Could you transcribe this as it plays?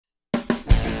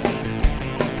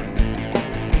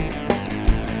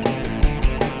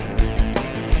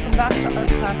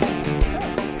class with Miss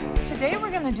Kris. Today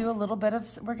we're going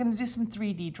to do some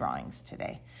 3D drawings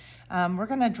today. We're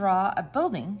going to draw a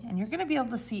building, and you're going to be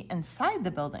able to see inside the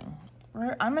building.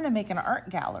 I'm going to make an art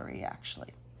gallery, actually.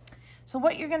 So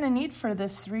what you're going to need for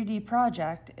this 3D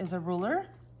project is a ruler.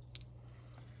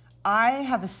 I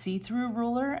have a see-through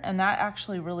ruler, and that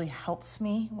actually really helps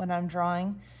me when I'm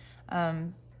drawing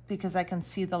because I can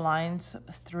see the lines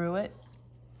through it.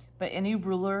 But any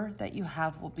ruler that you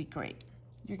have will be great.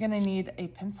 You're going to need a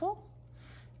pencil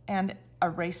and a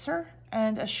eraser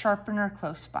and a sharpener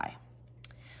close by.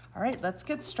 All right, let's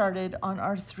get started on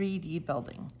our 3D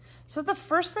building. So the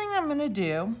first thing I'm going to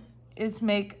do is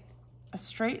make a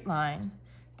straight line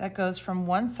that goes from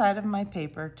one side of my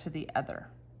paper to the other.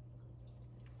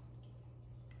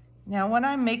 Now when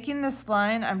I'm making this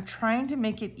line, I'm trying to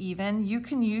make it even. You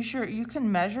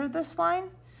can measure this line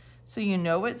so you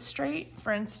know it's straight.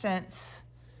 For instance,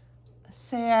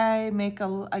 say I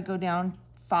go down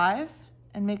 5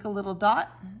 and make a little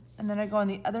dot, and then I go on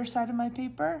the other side of my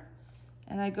paper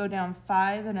and I go down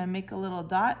 5 and I make a little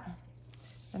dot,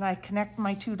 and I connect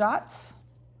my 2 dots,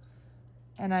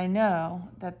 and I know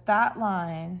that that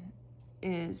line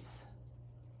is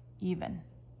even.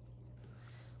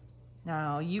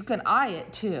 Now you can eye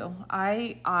it too.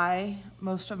 I eye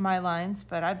most of my lines,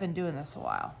 but I've been doing this a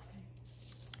while.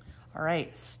 All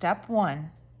right, step 1.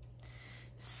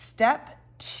 Step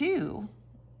 2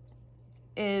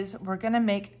 is we're gonna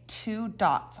make 2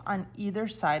 dots on either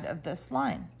side of this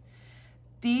line.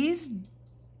 These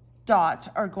dots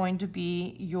are going to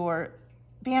be your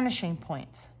vanishing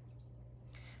points.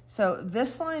 So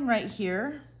this line right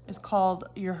here is called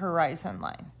your horizon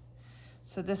line.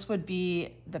 So this would be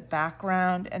the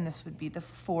background and this would be the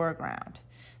foreground.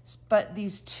 But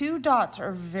these 2 dots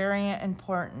are very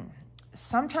important.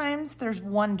 Sometimes there's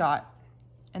 1 dot,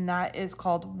 and that is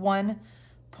called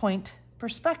 1-point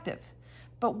perspective.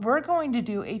 But we're going to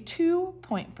do a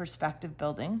 2-point perspective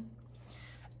building,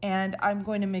 and I'm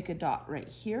going to make a dot right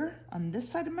here on this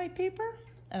side of my paper,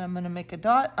 and I'm going to make a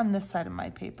dot on this side of my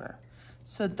paper.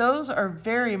 So those are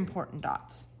very important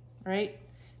dots, right?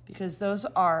 Because those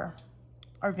are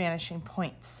our vanishing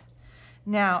points.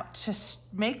 Now, to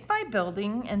make my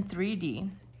building in 3D,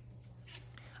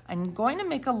 I'm going to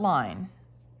make a line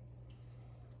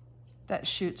that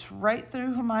shoots right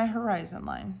through my horizon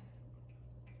line.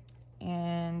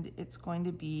 And it's going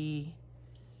to be,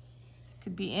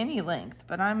 could be any length,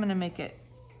 but I'm gonna make it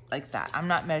like that. I'm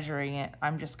not measuring it.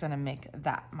 I'm just gonna make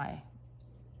that my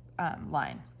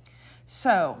line.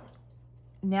 So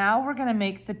now we're gonna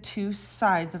make the 2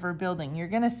 sides of our building. You're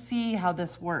gonna see how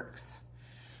this works.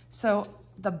 So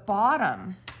the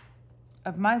bottom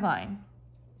of my line,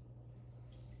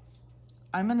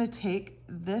 I'm gonna take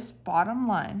this bottom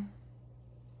line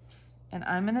and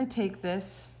I'm gonna take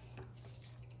this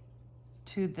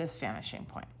to this vanishing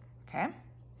point, okay?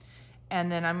 And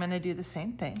then I'm gonna do the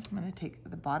same thing. I'm gonna take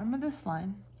the bottom of this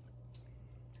line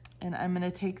and I'm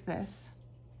gonna take this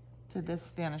to this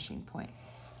vanishing point.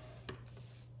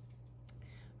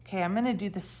 Okay, I'm gonna do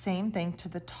the same thing to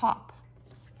the top.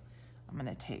 I'm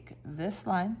gonna take this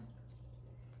line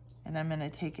and I'm gonna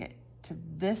take it to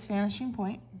this vanishing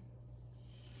point,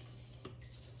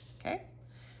 okay?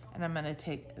 And I'm gonna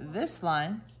take this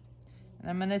line and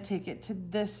I'm gonna take it to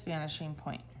this vanishing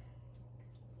point.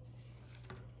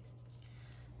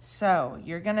 So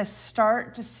you're gonna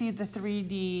start to see the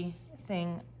 3D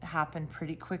thing happen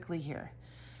pretty quickly here.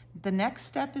 The next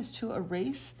step is to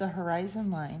erase the horizon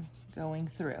line going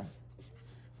through.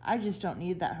 I just don't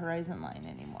need that horizon line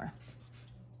anymore.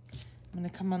 I'm gonna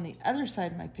come on the other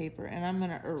side of my paper and I'm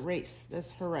gonna erase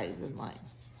this horizon line.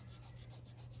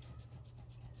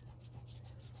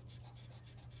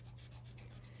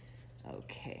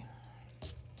 Okay.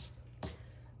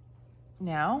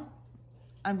 Now,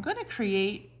 I'm gonna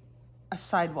create a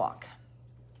sidewalk.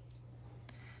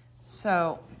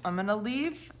 So I'm gonna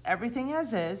leave everything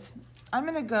as is. I'm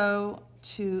gonna go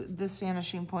to this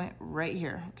vanishing point right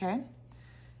here, okay?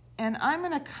 And I'm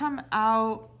gonna come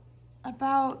out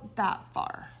about that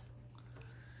far.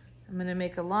 I'm gonna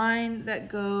make a line that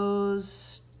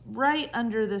goes right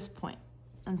under this point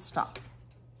and stop.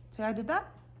 See how I did that?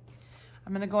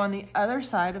 I'm gonna go on the other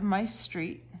side of my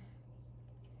street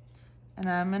and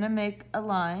I'm gonna make a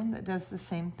line that does the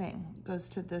same thing, goes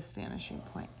to this vanishing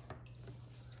point.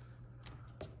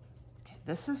 Okay,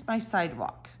 this is my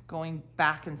sidewalk going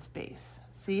back in space.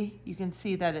 See, you can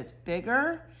see that it's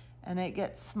bigger and it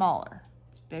gets smaller.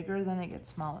 It's bigger than it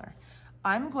gets smaller.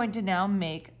 I'm going to now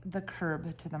make the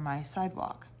curb to my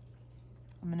sidewalk.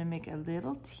 I'm gonna make a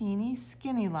little teeny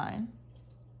skinny line.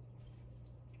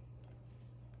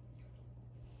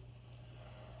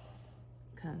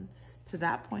 comes to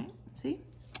that point, see?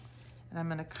 And I'm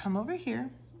gonna come over here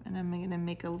and I'm gonna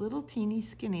make a little teeny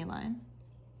skinny line.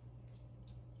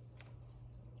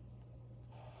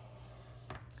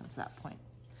 Comes that point.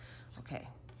 Okay,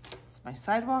 it's my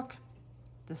sidewalk.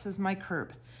 This is my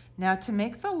curb. Now to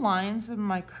make the lines of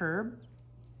my curb,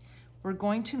 we're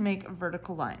going to make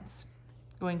vertical lines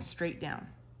going straight down.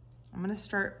 I'm gonna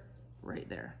start right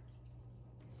there.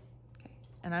 Okay,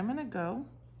 and I'm gonna go,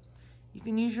 you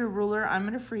can use your ruler, I'm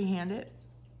gonna freehand it.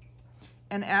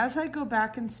 And as I go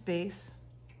back in space,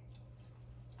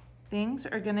 things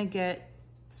are gonna get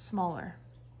smaller.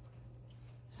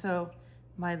 So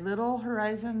my little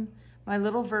horizon, my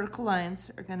little vertical lines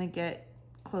are gonna get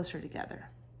closer together.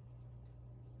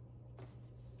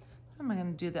 I'm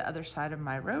gonna do the other side of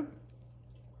my road.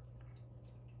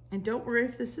 And don't worry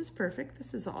if this is perfect.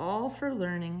 This is all for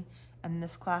learning, and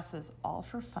this class is all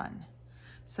for fun.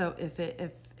 So if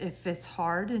it's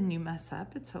hard and you mess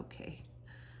up, it's okay.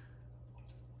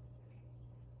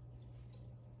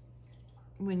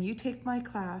 When you take my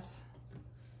class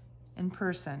in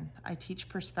person, I teach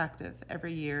perspective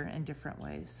every year in different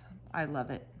ways. I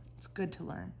love it. It's good to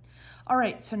learn. All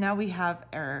right, so now we have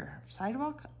our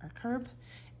sidewalk, our curb,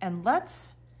 and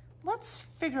let's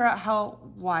figure out how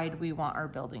wide we want our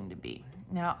building to be.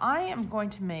 Now I am going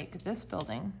to make this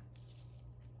building,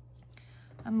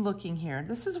 I'm looking here,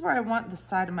 this is where I want the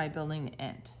side of my building to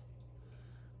end.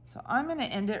 So I'm gonna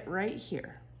end it right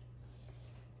here.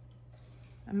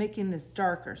 I'm making this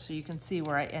darker so you can see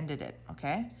where I ended it,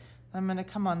 okay? I'm gonna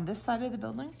come on this side of the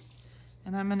building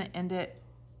and I'm gonna end it,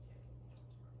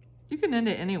 you can end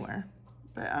it anywhere,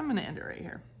 but I'm gonna end it right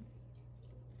here.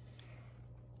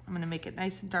 I'm gonna make it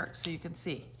nice and dark so you can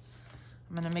see.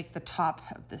 I'm gonna make the top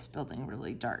of this building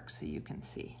really dark so you can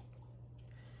see.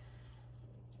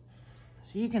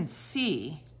 So you can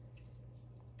see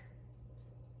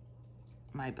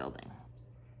my building.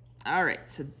 All right,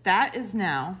 so that is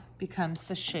now becomes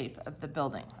the shape of the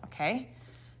building, okay?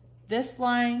 This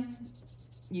line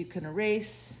you can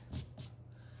erase.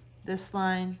 This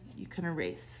line you can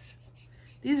erase.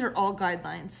 These are all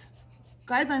guidelines.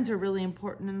 Guidelines are really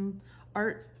important in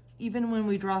art, even when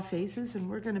we draw faces, and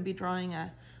we're gonna be drawing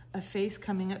a face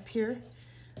coming up here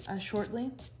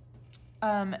shortly,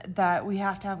 that we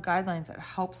have to have guidelines that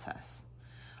helps us.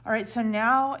 All right, so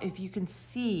now if you can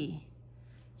see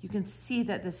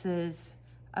that this is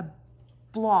a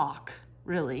block,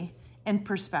 really, in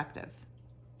perspective.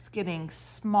 It's getting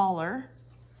smaller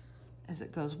as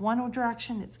it goes one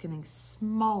direction, it's getting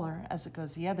smaller as it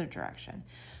goes the other direction.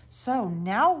 So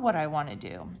now what I wanna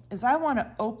do is I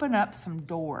wanna open up some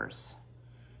doors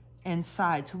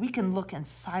inside so we can look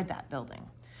inside that building.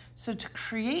 So to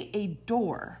create a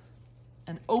door,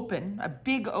 a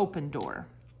big open door,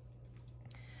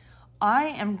 I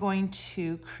am going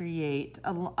to create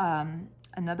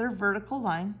another vertical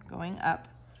line going up.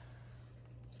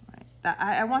 All right.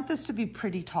 I want this to be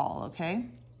pretty tall, okay?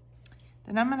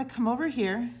 Then I'm gonna come over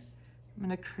here. I'm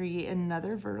gonna create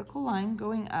another vertical line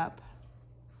going up.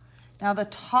 Now the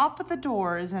top of the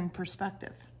door is in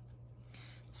perspective.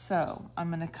 So I'm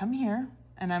gonna come here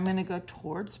and I'm gonna go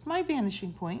towards my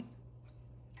vanishing point.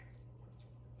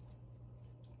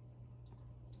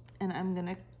 And I'm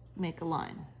gonna make a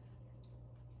line.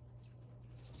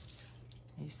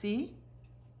 You see?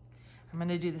 I'm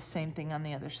gonna do the same thing on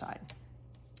the other side.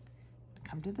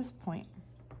 Come to this point,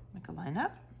 make a line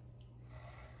up.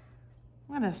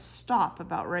 I'm gonna stop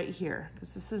about right here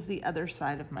because this is the other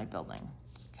side of my building,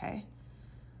 okay?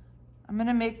 I'm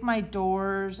gonna make my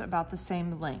doors about the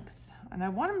same length and I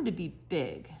want them to be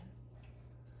big.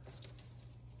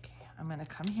 Okay, I'm gonna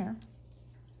come here.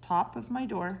 Top of my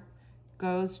door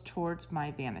goes towards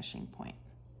my vanishing point.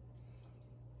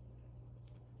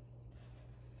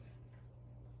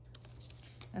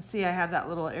 Now see, I have that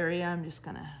little area. I'm just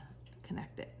gonna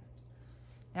connect it.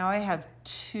 Now I have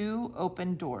two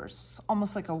open doors, it's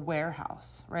almost like a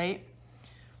warehouse, right?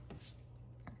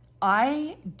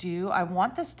 I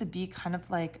want this to be kind of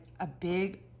like a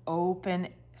big open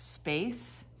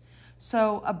space.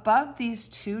 So above these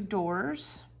two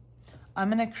doors, I'm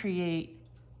gonna create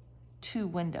two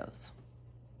windows.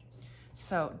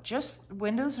 So just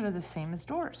windows are the same as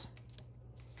doors.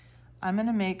 I'm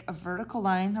gonna make a vertical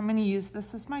line. I'm gonna use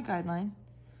this as my guideline,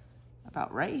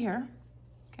 about right here,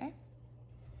 okay?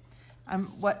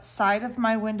 What side of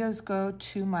my windows go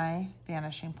to my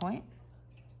vanishing point?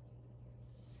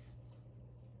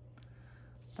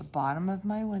 The bottom of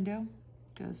my window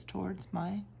goes towards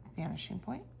my vanishing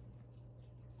point.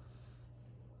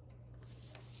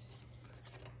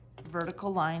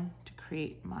 Vertical line to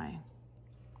create my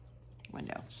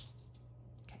window.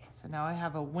 Okay, so now I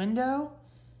have a window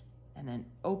and an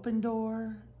open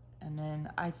door, and then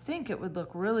I think it would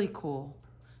look really cool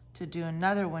to do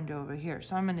another window over here.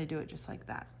 So I'm gonna do it just like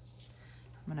that.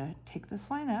 I'm gonna take this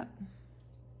line up.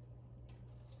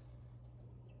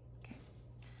 Okay,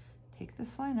 take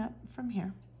this line up from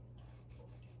here.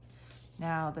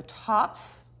 Now the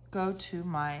tops go to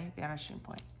my vanishing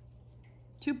point,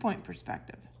 2-point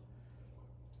perspective.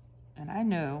 And I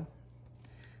know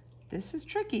this is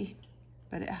tricky,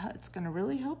 but it's gonna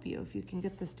really help you if you can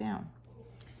get this down.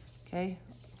 Okay,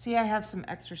 see I have some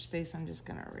extra space I'm just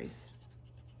gonna erase.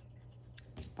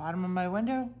 Bottom of my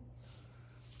window,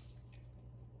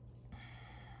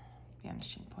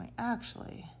 vanishing point.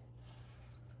 Actually,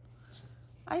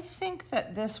 I think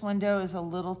that this window is a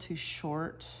little too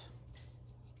short,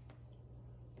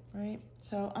 right?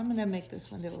 So I'm gonna make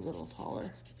this window a little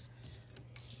taller.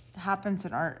 It happens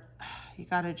in art, you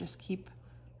gotta just keep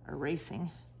erasing.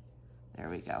 There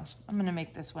we go. I'm gonna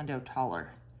make this window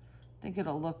taller. I think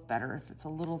it'll look better if it's a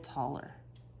little taller.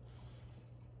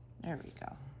 There we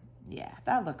go. Yeah,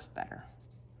 that looks better.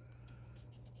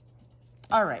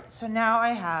 All right, so now I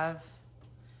have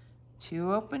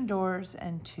 2 open doors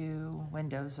and 2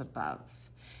 windows above.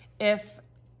 If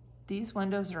these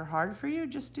windows are hard for you,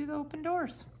 just do the open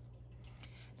doors.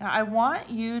 Now I want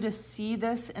you to see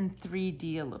this in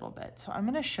 3D a little bit. So I'm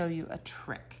gonna show you a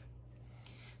trick.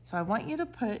 So I want you to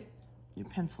put your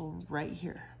pencil right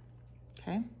here,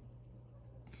 okay?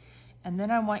 And then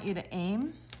I want you to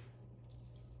aim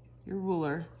your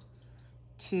ruler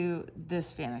to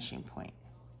this vanishing point.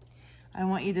 I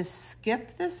want you to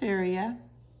skip this area,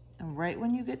 and right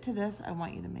when you get to this, I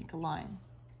want you to make a line.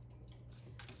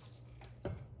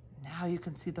 Now you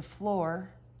can see the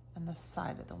floor and the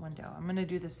side of the window. I'm gonna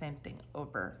do the same thing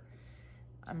over.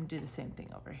 I'm gonna do the same thing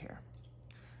over here.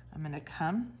 I'm gonna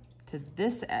come to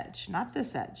this edge, not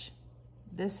this edge,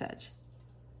 this edge.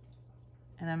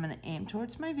 And I'm gonna aim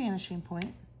towards my vanishing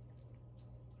point,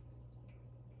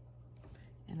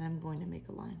 and I'm going to make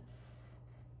a line.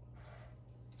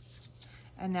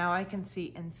 And now I can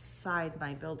see inside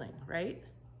my building, right?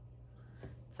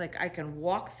 It's like I can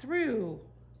walk through.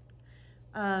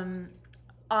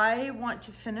 I want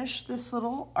to finish this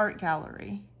little art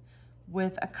gallery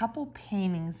with a couple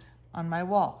paintings on my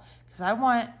wall, because I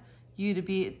want you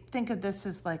to think of this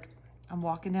as like I'm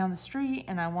walking down the street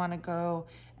and I want to go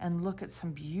and look at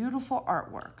some beautiful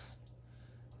artwork.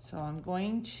 So I'm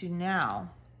going to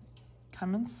now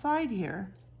come inside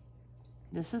here.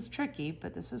 This is tricky,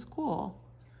 but this is cool.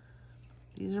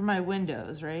 These are my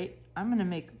windows, right? I'm gonna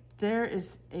make, there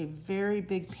is a very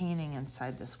big painting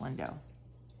inside this window.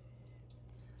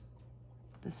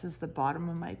 This is the bottom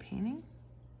of my painting.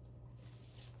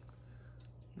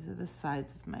 These are the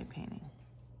sides of my painting.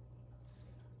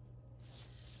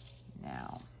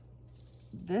 Now,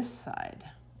 this side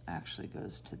actually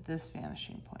goes to this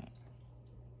vanishing point.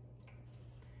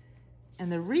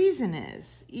 And the reason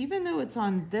is, even though it's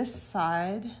on this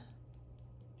side,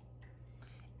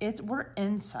 we're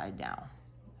inside now,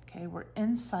 okay? We're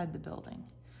inside the building.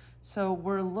 So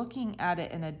we're looking at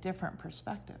it in a different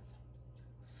perspective.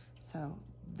 So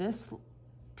this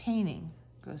painting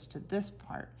goes to this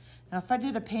part. Now, if I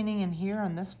did a painting in here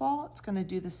on this wall, it's gonna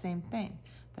do the same thing.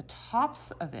 The tops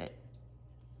of it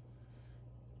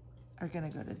are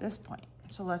gonna go to this point.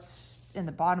 So in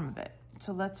the bottom of it.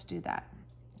 So let's do that.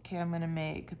 Okay, I'm gonna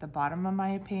make the bottom of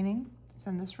my painting, it's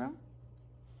in this room.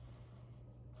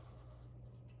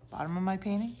 Bottom of my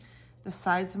painting. The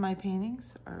sides of my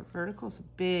paintings are vertical. It's a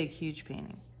big, huge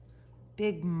painting.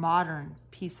 Big modern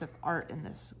piece of art in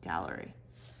this gallery.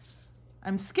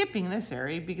 I'm skipping this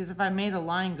area because if I made a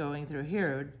line going through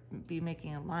here, it would be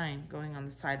making a line going on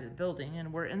the side of the building,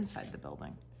 and we're inside the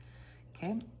building,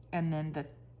 okay? And then the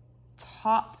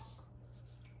top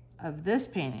of this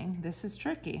painting, this is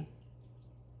tricky,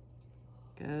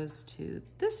 goes to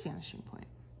this vanishing point.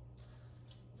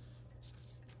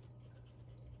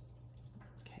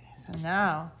 Okay, so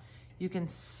now you can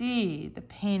see the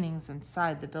paintings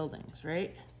inside the buildings,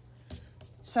 right?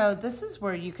 So this is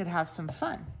where you could have some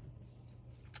fun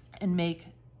and make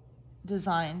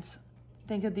designs.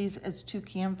 Think of these as 2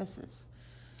 canvases,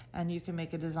 and you can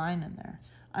make a design in there.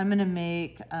 I'm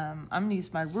gonna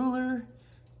use my ruler,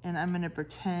 and I'm gonna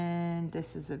pretend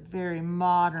this is a very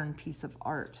modern piece of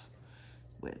art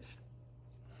with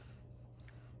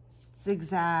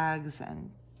zigzags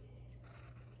and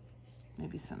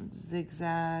maybe some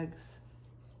zigzags.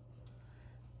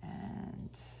 And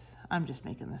I'm just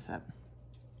making this up.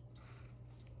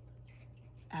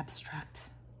 Abstract.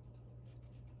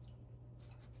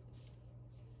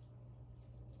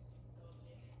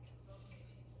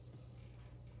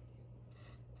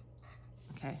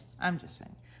 Okay, I'm just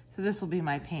saying. So this will be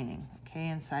my painting, okay,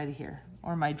 inside of here,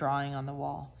 or my drawing on the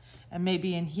wall. And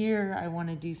maybe in here, I want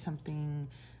to do something,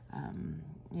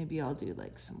 maybe I'll do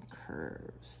like some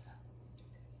curves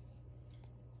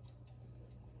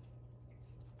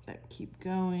that keep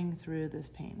going through this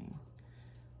painting.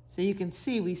 So you can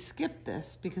see we skipped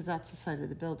this because that's the side of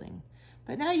the building.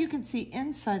 But now you can see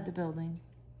inside the building,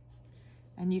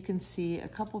 and you can see a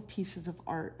couple pieces of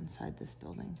art inside this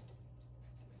building.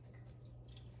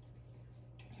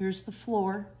 Here's the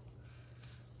floor.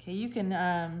 Okay, you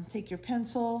can take your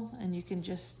pencil and you can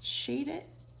just shade it,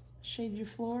 shade your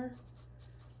floor.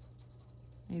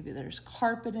 Maybe there's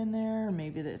carpet in there, or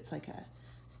maybe it's like a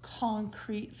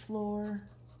concrete floor.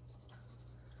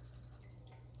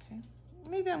 Okay,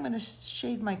 maybe I'm gonna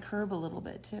shade my curb a little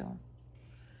bit too.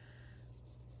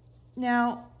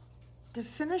 Now, to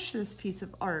finish this piece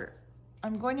of art,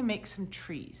 I'm going to make some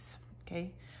trees,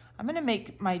 okay? I'm gonna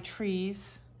make my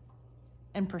trees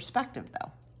in perspective though,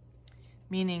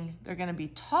 meaning they're gonna be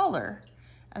taller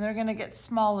and they're gonna get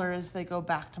smaller as they go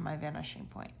back to my vanishing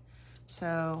point.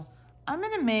 So I'm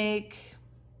gonna make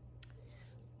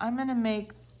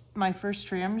my first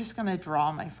tree. I'm just gonna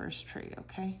draw my first tree,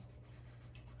 okay?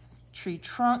 Tree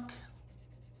trunk.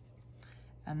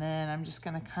 And then I'm just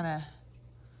gonna kinda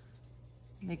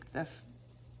make the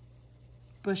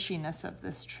bushiness of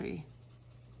this tree.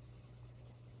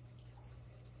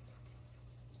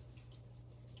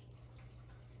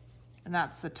 And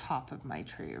that's the top of my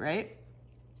tree, right?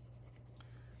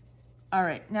 All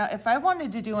right, now if I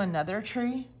wanted to do another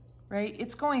tree, right,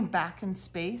 it's going back in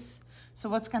space. So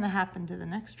what's gonna happen to the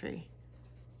next tree?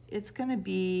 It's gonna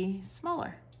be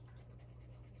smaller.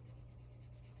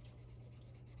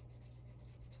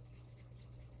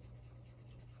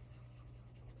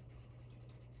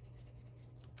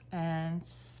 And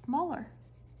smaller,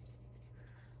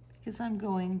 because I'm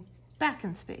going back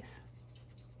in space.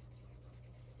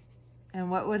 And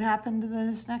what would happen to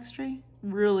this next tree?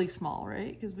 Really small,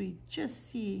 right? Because we just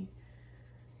see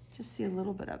a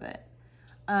little bit of it.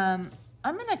 I'm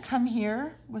gonna come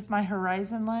here with my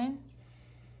horizon line,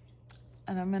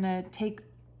 and I'm gonna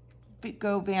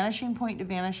go vanishing point to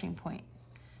vanishing point.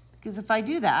 Because if I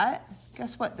do that,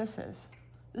 guess what this is?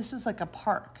 This is like a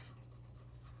park.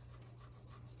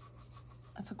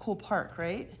 That's a cool park,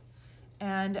 right?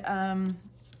 And I'm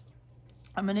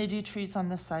gonna do trees on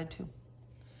this side too.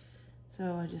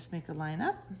 So I just make a line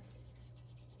up.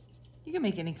 You can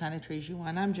make any kind of trees you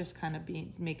want. I'm just kind of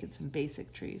making some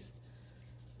basic trees.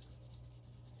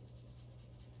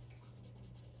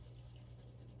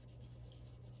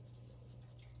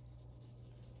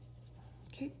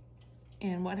 Okay,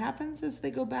 and what happens is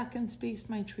they go back in space,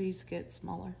 my trees get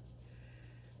smaller.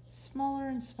 Smaller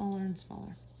and smaller and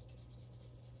smaller.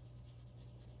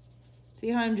 See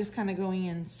how I'm just kind of going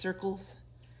in circles?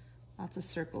 Lots of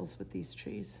circles with these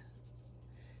trees.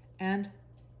 And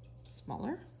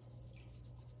smaller.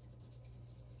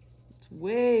 It's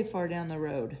way far down the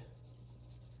road.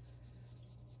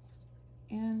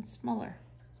 And smaller.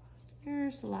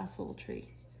 Here's the last little tree.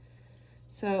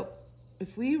 So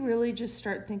if we really just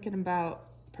start thinking about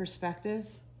perspective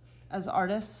as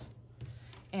artists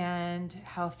and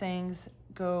how things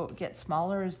get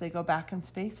smaller as they go back in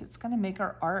space, it's going to make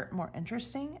our art more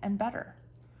interesting and better.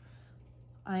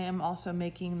 I am also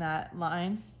making that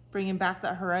line, bringing back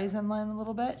that horizon line a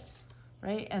little bit,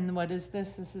 right? And what is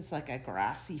this? This is like a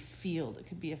grassy field. It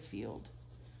could be a field.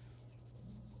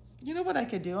 You know what I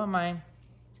could do on my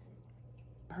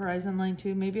horizon line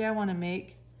too? Maybe I want to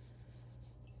make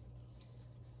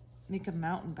a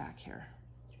mountain back here,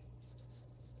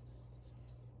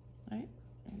 right?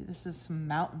 Maybe this is some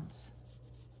mountains.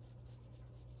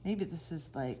 Maybe this is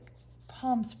like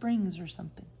Palm Springs or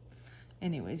something.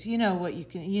 Anyways, you know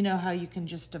how you can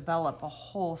just develop a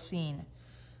whole scene.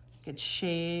 I could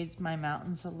shade my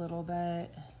mountains a little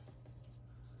bit.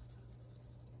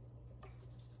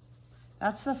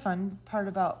 That's the fun part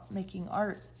about making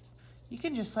art. You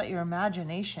can just let your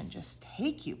imagination just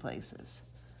take you places.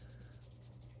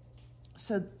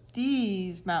 So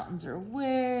these mountains are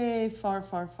way far,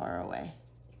 far, far away.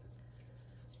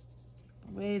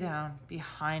 Way down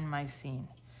behind my scene.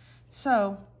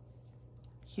 So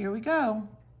here we go.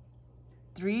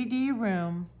 3D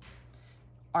room,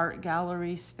 art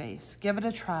gallery space. Give it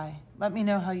a try. Let me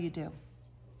know how you do.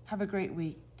 Have a great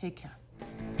week. Take care.